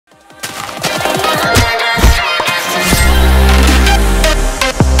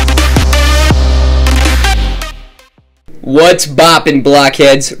What's boppin',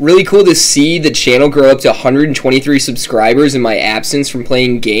 blockheads? Really cool to see the channel grow up to 123 subscribers in my absence from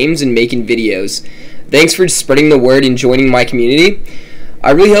playing games and making videos. Thanks for spreading the word and joining my community.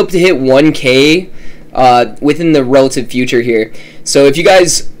 I really hope to hit 1K within the relative future here. So if you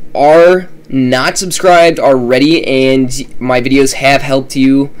guys are not subscribed already and my videos have helped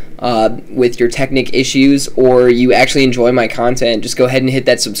you with your Technic issues, or you actually enjoy my content, just go ahead and hit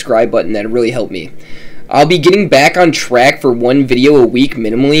that subscribe button. That'd really help me. I'll be getting back on track for one video a week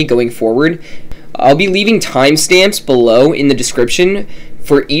minimally going forward. I'll be leaving timestamps below in the description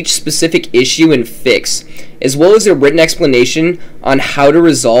for each specific issue and fix, as well as a written explanation on how to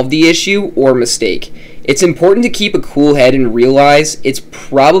resolve the issue or mistake. It's important to keep a cool head and realize it's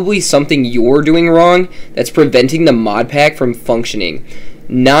probably something you're doing wrong that's preventing the mod pack from functioning,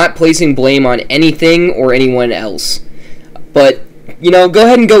 not placing blame on anything or anyone else. But you know, go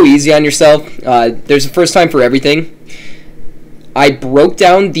ahead and go easy on yourself. There's a first time for everything. I broke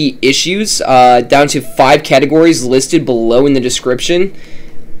down the issues down to 5 categories listed below in the description.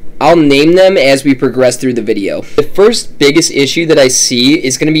 I'll name them as we progress through the video. The first biggest issue that I see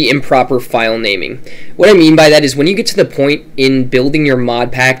is going to be improper file naming. What I mean by that is when you get to the point in building your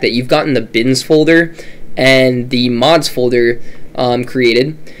mod pack that you've gotten the bins folder and the mods folder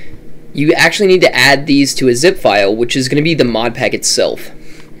created, you actually need to add these to a zip file, which is going to be the mod pack itself.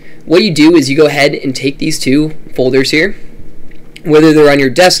 What you do is you go ahead and take these 2 folders here, whether they're on your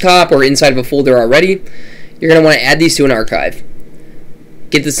desktop or inside of a folder already. You're going to want to add these to an archive.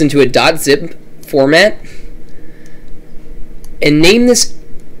 Get this into a .zip format, and name this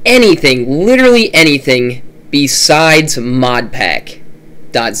anything, literally anything, besides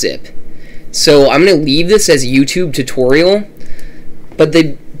Modpack.zip. So I'm going to leave this as a YouTube tutorial, but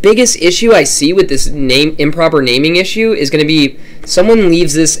the biggest issue I see with this improper naming issue is going to be someone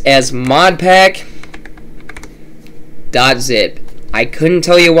leaves this as Modpack.zip. I couldn't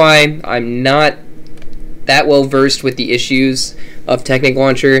tell you why. I'm not that well versed with the issues of Technic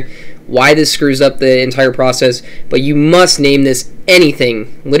Launcher, why this screws up the entire process, but you must name this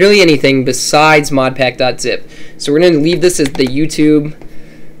anything, literally anything, besides Modpack.zip. So we're going to leave this as the YouTube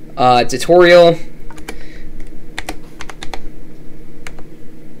tutorial.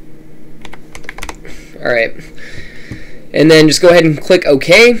 Alright, and then just go ahead and click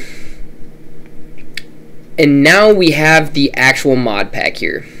OK. And now we have the actual mod pack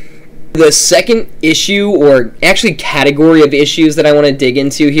here. The second issue, or actually category of issues that I want to dig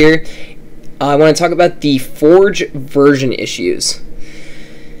into here, I want to talk about the Forge version issues.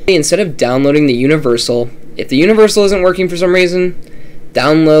 Instead of downloading the Universal, if the Universal isn't working for some reason,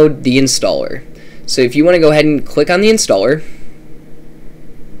 download the installer. So if you want to go ahead and click on the installer,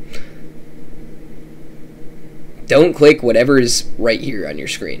 don't click whatever is right here on your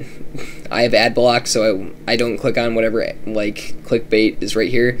screen. I have ad block, so I don't click on whatever, like, clickbait is right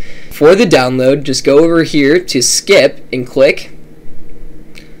here. For the download, just go over here to skip and click.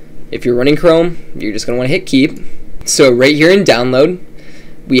 If you're running Chrome, you're just going to want to hit keep. So right here in download,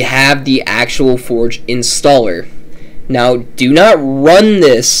 we have the actual Forge installer. Now, do not run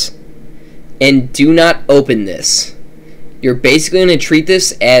this and do not open this. You're basically going to treat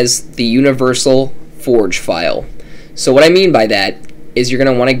this as the universal Forge file. So what I mean by that is you're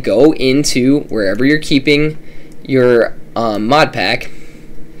going to want to go into wherever you're keeping your mod pack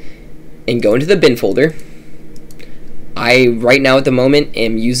and go into the bin folder. I right now at the moment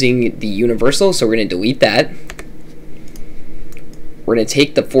am using the universal, so we're going to delete that. We're going to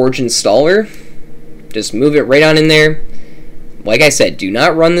take the Forge installer, just move it right on in there. Like I said, do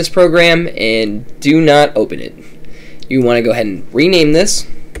not run this program and do not open it. You want to go ahead and rename this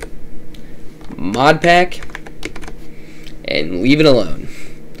Modpack and leave it alone.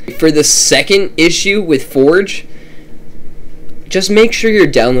 For the second issue with Forge, just make sure you're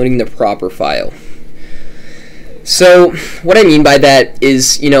downloading the proper file. So what I mean by that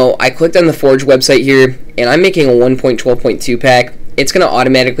is, you know, I clicked on the Forge website here and I'm making a 1.12.2 pack. It's going to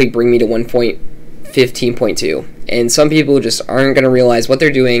automatically bring me to 1.15.2, and some people just aren't going to realize what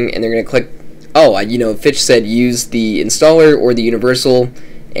they're doing, and they're going to click, oh, you know, Fitch said use the installer or the universal,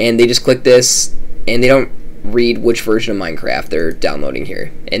 and they just click this and they don't read which version of Minecraft they're downloading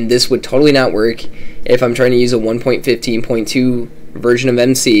here. And this would totally not work if I'm trying to use a 1.15.2 version of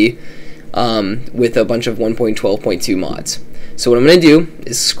MC with a bunch of 1.12.2 mods. So what I'm going to do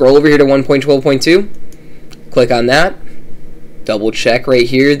is scroll over here to 1.12.2, click on that, double check right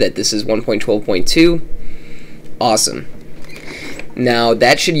here that this is 1.12.2. Awesome. Now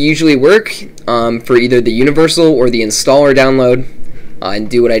that should usually work for either the universal or the installer download.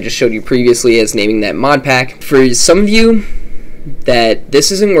 And do what I just showed you previously as naming that mod pack. For some of you that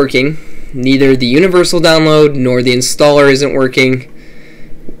this isn't working, neither the universal download nor the installer isn't working.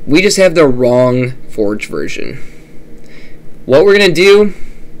 We just have the wrong Forge version. What we're going to do,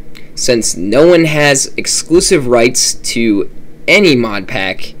 since no one has exclusive rights to any mod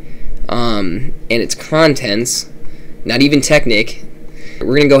pack and its contents, not even Technic,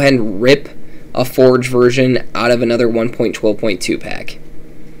 we're going to go ahead and rip a Forge version out of another 1.12.2 pack.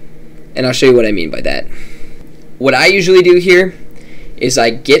 And I'll show you what I mean by that. What I usually do here is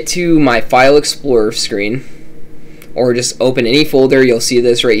I get to my File Explorer screen, or just open any folder. You'll see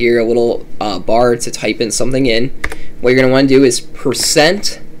this right here, a little bar to type in something in. What you're going to want to do is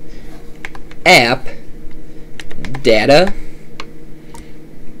 %app data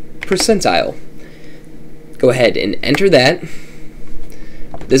 %. Go ahead and enter that.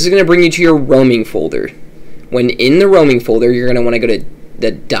 This is going to bring you to your roaming folder. When in the roaming folder, you're going to want to go to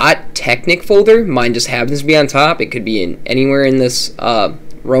the .technic folder. Mine just happens to be on top. It could be in anywhere in this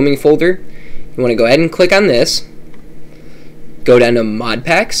roaming folder. You want to go ahead and click on this. Go down to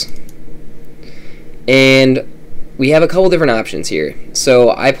Modpacks. And we have a couple different options here.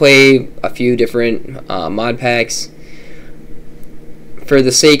 So I play a few different mod packs. For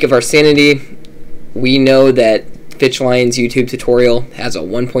the sake of our sanity, we know that fitchlyons YouTube tutorial has a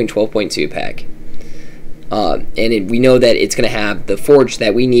 1.12.2 pack. We know that it's going to have the Forge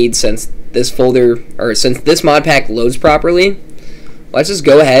that we need since this folder, or since this mod pack loads properly. Let's just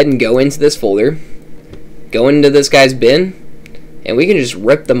go ahead and go into this folder, go into this guy's bin, and we can just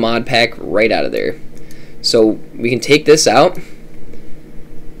rip the mod pack right out of there. So we can take this out,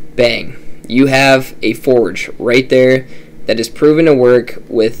 bang, you have a Forge right there that is proven to work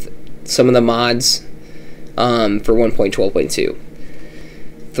with some of the mods for 1.12.2.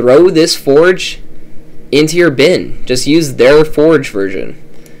 Throw this Forge into your bin. Just use their Forge version.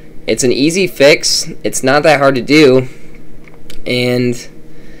 It's an easy fix. It's not that hard to do, and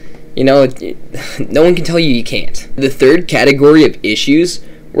you know, no one can tell you can't. The third category of issues,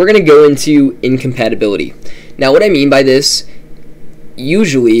 we're going to go into incompatibility. Now, what I mean by this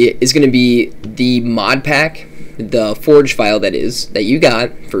usually is going to be the mod pack, the Forge file that you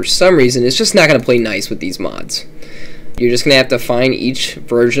got. For some reason, it's just not going to play nice with these mods. You're just going to have to find each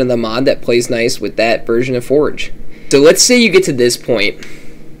version of the mod that plays nice with that version of Forge. So let's say you get to this point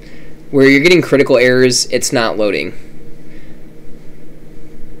where you're getting critical errors, it's not loading.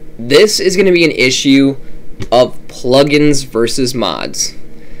 This is going to be an issue of plugins versus mods.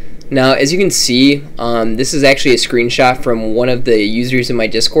 Now, as you can see, this is actually a screenshot from one of the users in my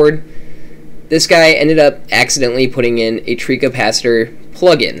Discord. This guy ended up accidentally putting in a tree capacitor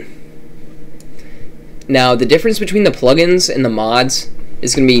plugin. Now, the difference between the plugins and the mods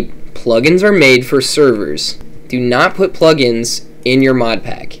is going to be plugins are made for servers. Do not put plugins in your mod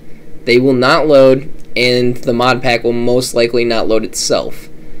pack. They will not load, and the mod pack will most likely not load itself.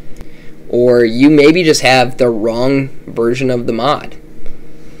 Or you maybe just have the wrong version of the mod.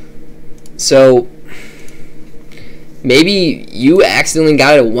 So maybe you accidentally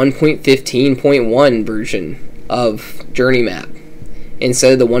got a 1.15.1 version of Journey Map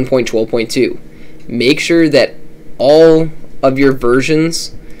instead of the 1.12.2. Make sure that all of your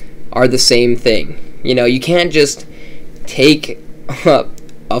versions are the same thing. You know, you can't just take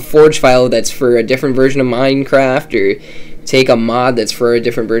a Forge file that's for a different version of Minecraft, or take a mod that's for a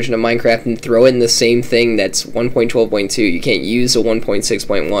different version of Minecraft and throw it in the same thing that's 1.12.2. You can't use a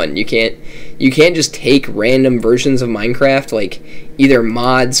 1.6.1. You can't just take random versions of Minecraft, like either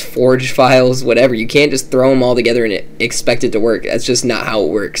mods, Forge files, whatever. You can't just throw them all together and expect it to work. That's just not how it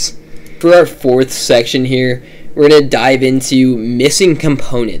works. For our fourth section here, we're going to dive into missing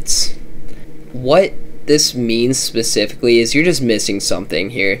components. What this means specifically is you're just missing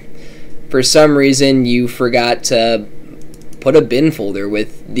something here. For some reason, you forgot to put a bin folder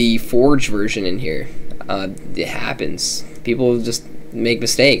with the Forge version in here. It happens. People just make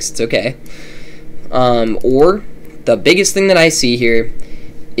mistakes. It's okay. Or the biggest thing that I see here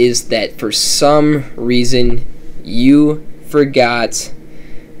is that for some reason you forgot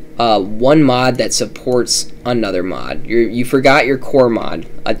one mod that supports another mod. You forgot your core mod,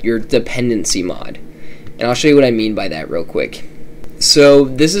 your dependency mod. And I'll show you what I mean by that real quick. So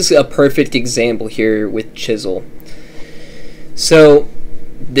this is a perfect example here with Chisel. So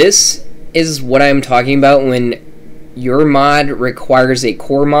this is what I'm talking about when your mod requires a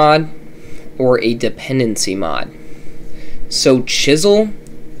core mod or a dependency mod. So Chisel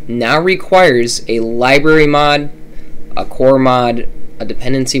now requires a library mod, a core mod, a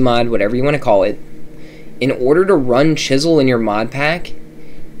dependency mod, whatever you want to call it. In order to run Chisel in your mod pack,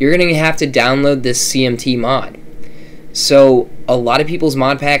 you're going to have to download this CMT mod. So a lot of people's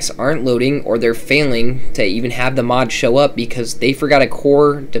mod packs aren't loading, or they're failing to even have the mod show up because they forgot a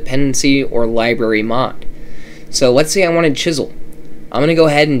core, dependency, or library mod. So let's say I wanted chisel. I'm going to go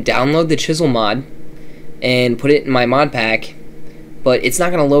ahead and download the chisel mod and put it in my mod pack, but it's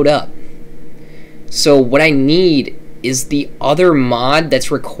not going to load up. So what I need is the other mod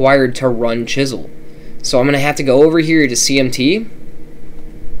that's required to run chisel. So I'm going to have to go over here to CMT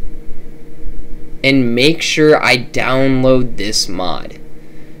and make sure I download this mod.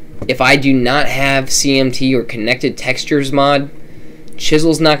 If I do not have CMT or connected textures mod,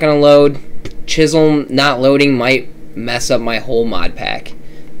 chisel's not going to load. Chisel not loading might mess up my whole mod pack.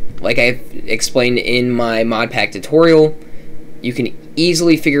 Like I've explained in my mod pack tutorial, you can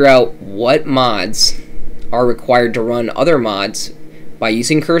easily figure out what mods are required to run other mods by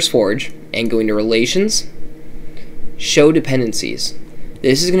using Curseforge and going to Relations, Show Dependencies.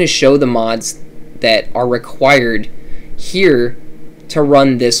 This is going to show the mods that are required here to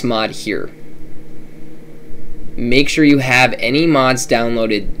run this mod here. Make sure you have any mods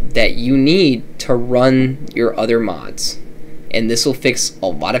downloaded that you need to run your other mods, and this will fix a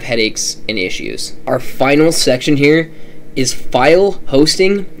lot of headaches and issues. Our final section here is file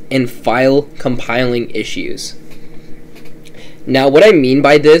hosting and file compiling issues. Now what I mean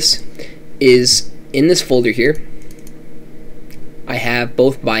by this is, in this folder here I have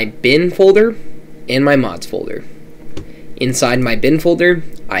both my bin folder and my mods folder. Inside my bin folder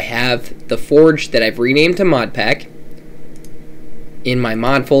I have the forge that I've renamed to Modpack. In my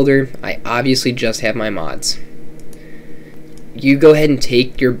mod folder I obviously just have my mods. You go ahead and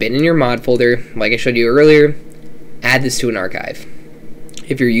take your bin and your mod folder, like I showed you earlier, add this to an archive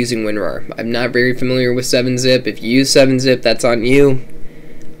if you're using WinRAR. I'm not very familiar with 7-zip. If you use 7-zip, that's on you.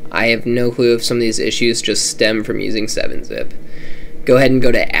 I have no clue if some of these issues just stem from using 7-zip. Go ahead and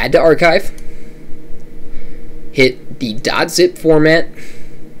go to Add to Archive. Hit the .zip format,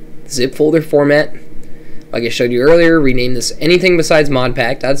 zip folder format. Like I showed you earlier, rename this anything besides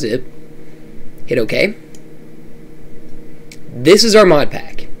Modpack.zip. Hit OK. This is our mod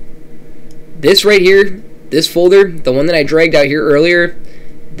pack. This right here, this folder, the one that I dragged out here earlier,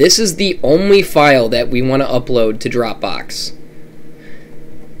 this is the only file that we want to upload to DropBox.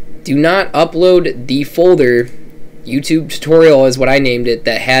 Do not upload the folder, YouTube tutorial is what I named it,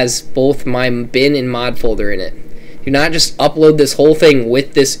 that has both my bin and mod folder in it. Do not just upload this whole thing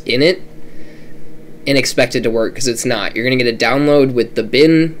with this in it and expect it to work, because it's not. You're going to get a download with the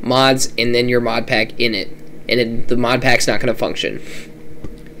bin, mods, and then your mod pack in it, and the mod pack's not going to function.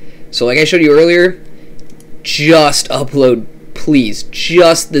 So like I showed you earlier, just upload, please,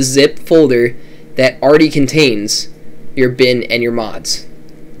 just the zip folder that already contains your bin and your mods.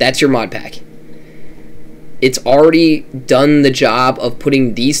 That's your mod pack. It's already done the job of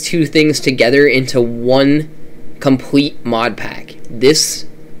putting these two things together into one complete mod pack. This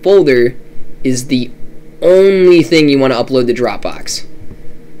folder is the only thing you want to upload to Dropbox.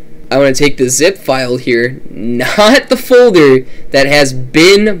 I want to take the zip file here, not the folder that has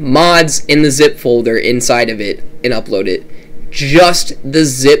bin mods in the zip folder inside of it, and upload it. Just the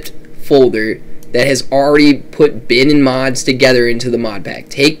zipped folder that has already put bin and mods together into the mod pack.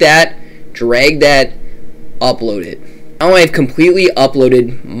 Take that, drag that, upload it. Now I've completely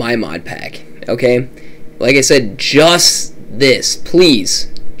uploaded my mod pack, okay? Like I said, just this,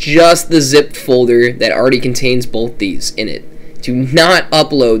 please. Just the zipped folder that already contains both these in it. Do not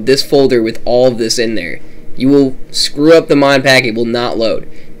upload this folder with all of this in there. You will screw up the mod pack, it will not load.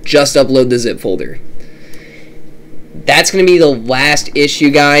 Just upload the zip folder. That's going to be the last issue,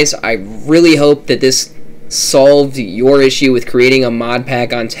 guys. I really hope that this solved your issue with creating a mod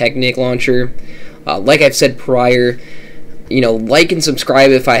pack on Technic Launcher. Like I've said prior, like and subscribe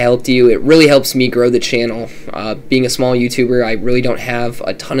if I helped you. It really helps me grow the channel. Being a small YouTuber, I really don't have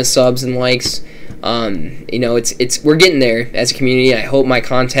a ton of subs and likes. We're getting there as a community. I hope my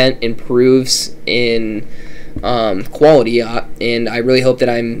content improves in quality, and I really hope that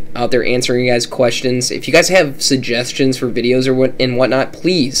I'm out there answering you guys' questions. If you guys have suggestions for videos or whatnot,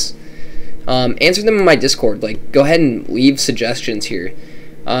 please answer them in my Discord. Like, go ahead and leave suggestions here.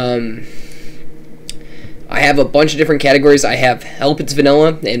 I have a bunch of different categories. I have Help It's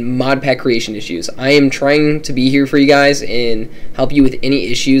Vanilla and Mod Pack Creation Issues. I am trying to be here for you guys and help you with any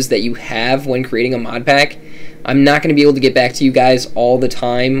issues that you have when creating a mod pack. I'm not going to be able to get back to you guys all the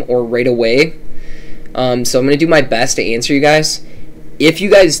time or right away. So I'm going to do my best to answer you guys. If you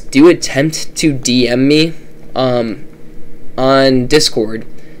guys do attempt to DM me on Discord,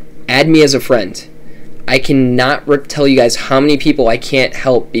 add me as a friend. I cannot tell you guys how many people I can't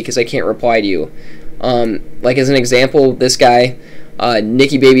help because I can't reply to you. Like as an example, this guy,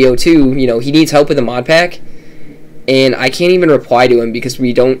 NickyBaby02, he needs help with a mod pack, and I can't even reply to him because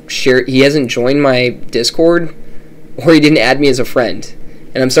we don't share. He hasn't joined my Discord, or he didn't add me as a friend.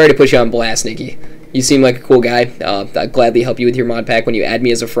 And I'm sorry to put you on blast, Nikki. You seem like a cool guy. I'd gladly help you with your mod pack when you add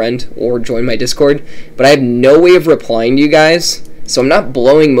me as a friend or join my Discord. But I have no way of replying to you guys. So I'm not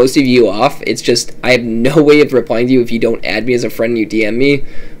blowing most of you off. It's just I have no way of replying to you if you don't add me as a friend and you DM me,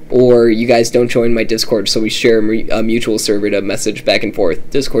 or you guys don't join my Discord, so we share a mutual server to message back and forth.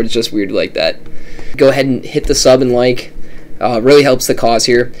 Discord is just weird like that. Go ahead and hit the sub and like. Really helps the cause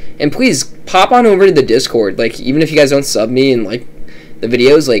here. And please pop on over to the Discord. Like, even if you guys don't sub me and like the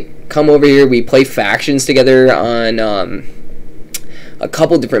videos, like, come over here. We play factions together on a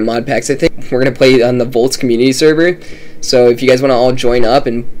couple different mod packs. I think we're gonna play on the Volts community server. So if you guys want to all join up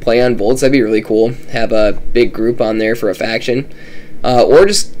and play on Volts, that'd be really cool. Have a big group on there for a faction. Or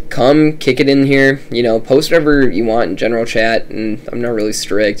just come kick it in here. You know, post whatever you want in general chat, and I'm not really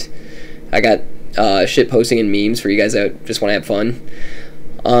strict. I got shit posting and memes for you guys that just want to have fun.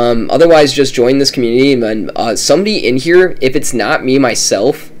 Otherwise, just join this community, and somebody in here, if it's not me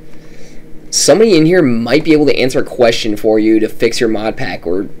myself, somebody in here might be able to answer a question for you to fix your mod pack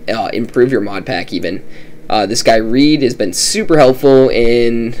or improve your mod pack even. This guy Reed has been super helpful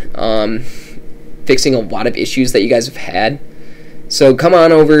in fixing a lot of issues that you guys have had. So come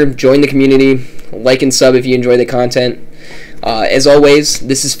on over, join the community, like and sub if you enjoy the content. As always,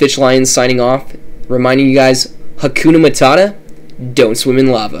 this is fitchlyons signing off, reminding you guys, Hakuna Matata, don't swim in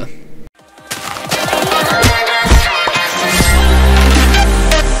lava.